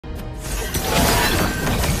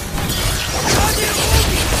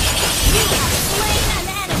slain an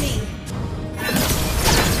enemy.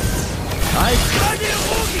 I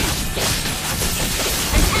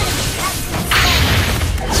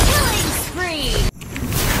Killing spree.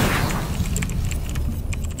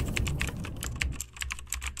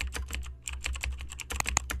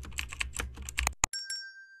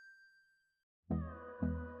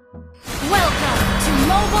 Welcome to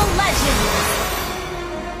Mobile Legends!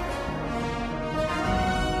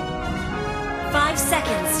 5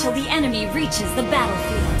 seconds till the enemy reaches the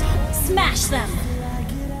battlefield. Smash them!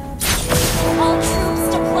 All troops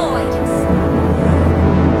deployed!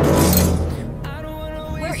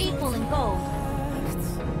 We're equal in gold.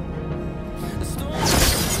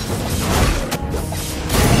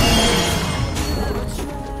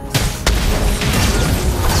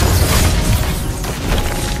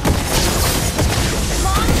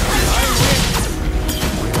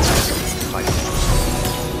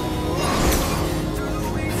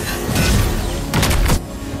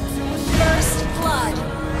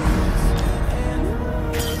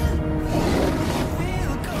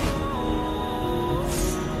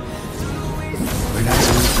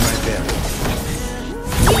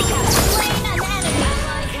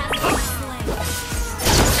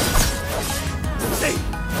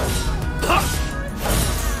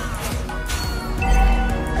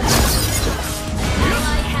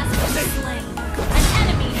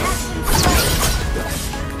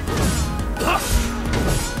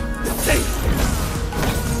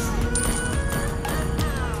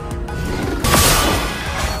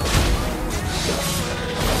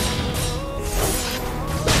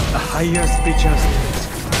 Higher spiritual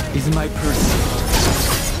state is my pursuit.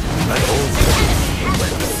 My own.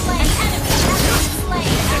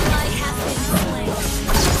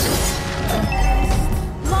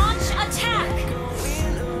 Launch attack!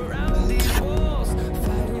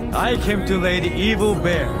 I came to lay the evil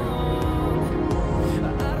bear.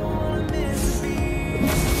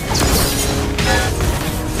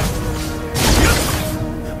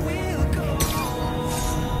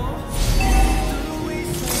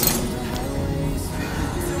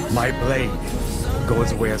 My blade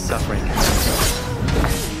goes where suffering is.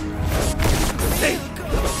 Stay!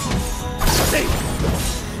 Stay!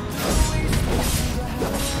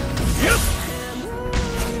 Yep!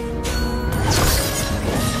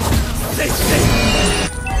 Stay! Stay!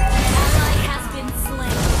 Ally has been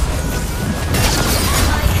slain.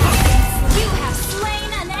 Ally has been slain. You have slain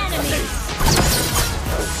an enemy.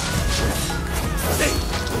 Stay!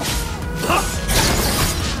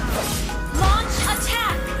 Launch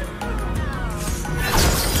attack!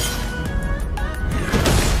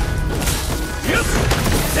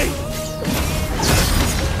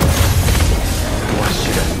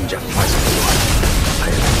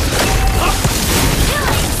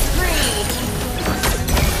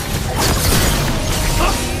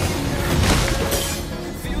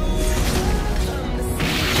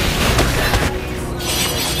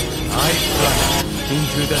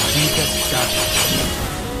 Into the deepest darkness,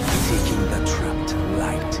 seeking the trapped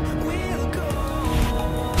light.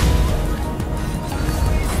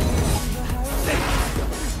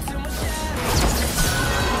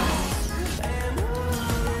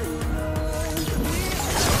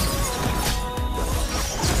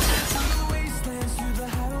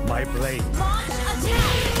 My blade. Launch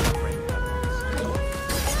attack!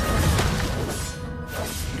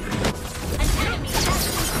 An enemy has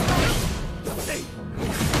been slain.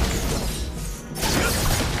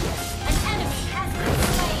 An enemy has been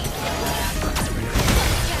slain.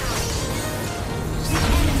 The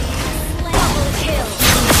enemy has slain. Double kill.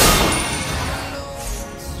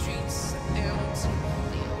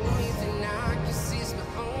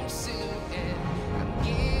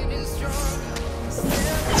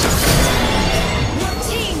 Your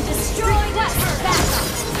team destroyed us. Backup.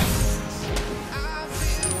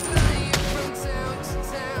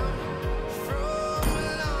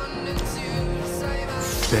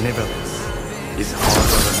 Benevolence is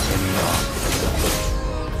harder than any law.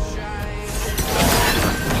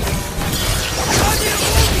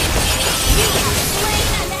 You have slain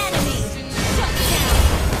an enemy. Shut down.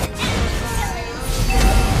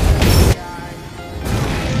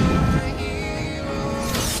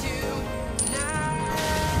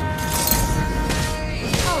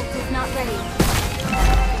 Ult is not ready.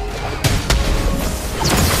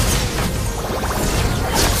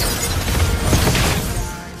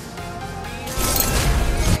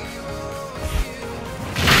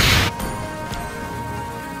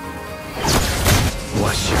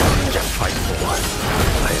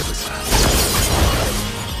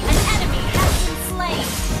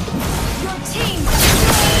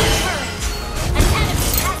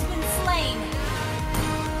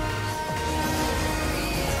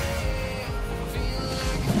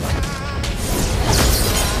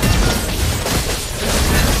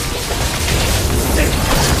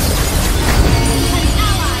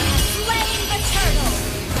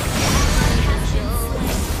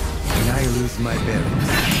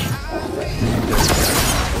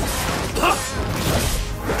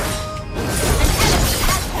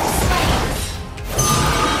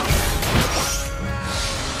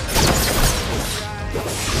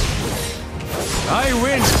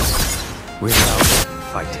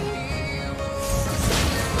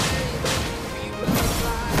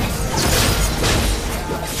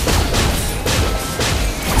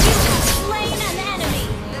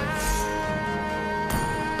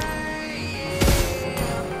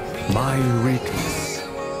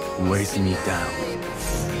 weighs me down.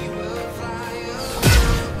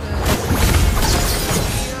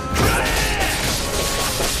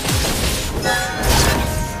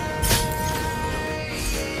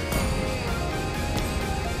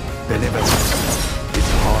 Benevolence is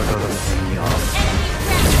harder than any art.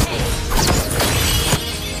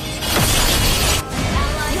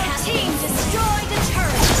 Your team destroyed the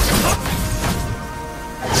turret.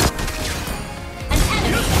 An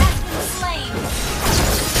enemy has been slain.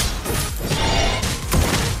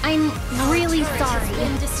 I'm really sorry. Has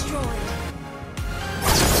been destroyed.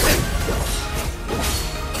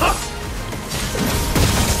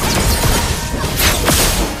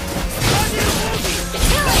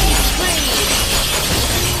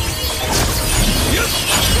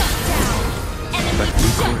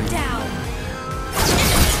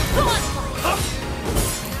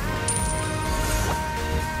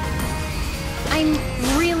 I'm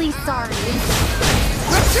really sorry.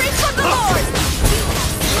 Retreat from the Lord!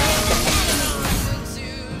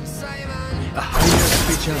 A higher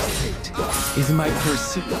spiritual state is my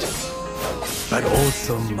pursuit, but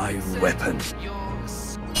also my weapon.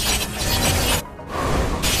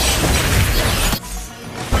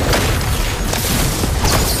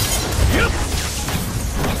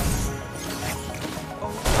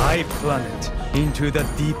 I plummet into the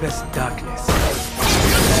deepest darkness.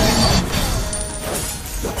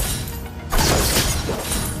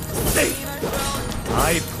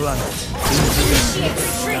 I plummet into the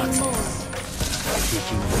deepest darkness,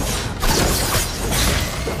 seeking the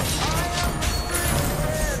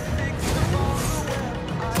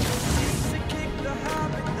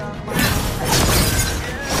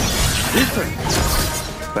different,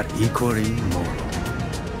 but equally moral.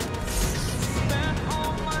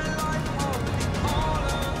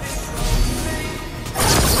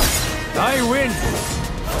 I win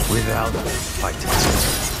without fighting.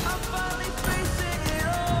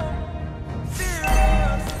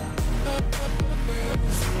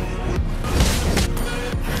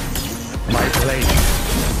 My blade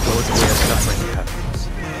goes where suffering happens.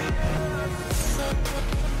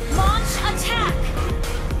 Launch attack!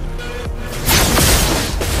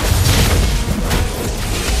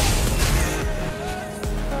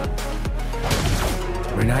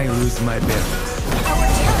 When I lose my balance, Our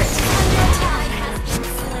turret under attack has been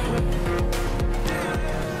slain.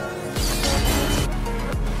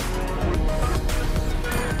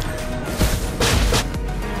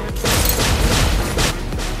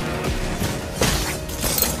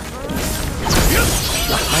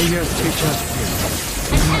 the higher spiritual state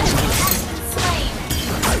An enemy has been slain.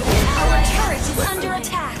 Our turret is under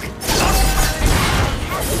attack. An enemy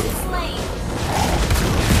has been slain.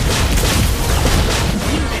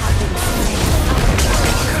 You have been slain.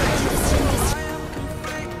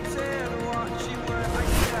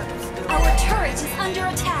 Our turret is under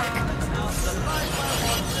attack.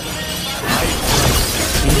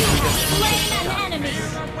 You have slain an enemy.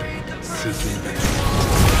 seeking the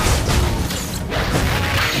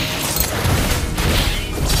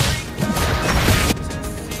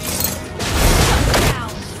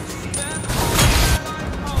Down.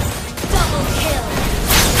 Double kill.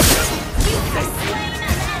 You have slain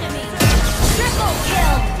an enemy. Triple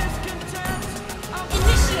kill.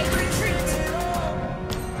 Initiate retreat.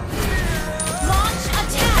 Launch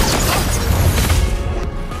attack.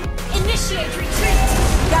 Initiate retreat.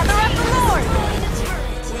 Gather up the Lord.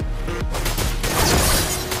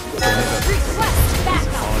 Request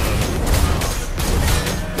backup.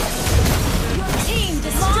 Your team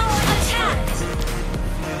destroyed attack.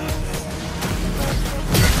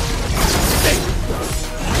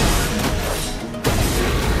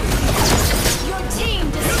 Your team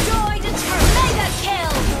destroyed a turret. Mega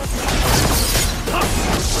kill.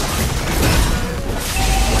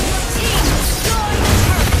 Your team destroyed a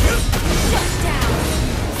turret. Shut down.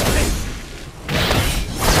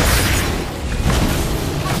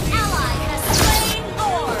 An ally has slain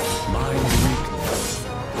Thor. my weakness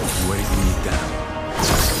weighs me down.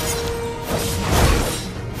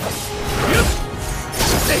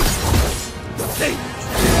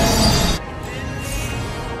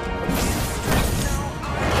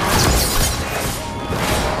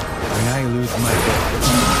 When I lose my balance,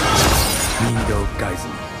 Mindo guides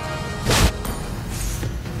me.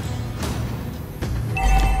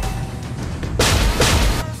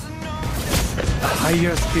 A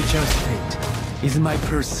higher spiritual state is my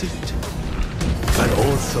pursuit, but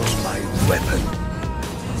also my weapon.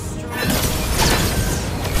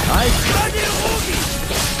 I cut you!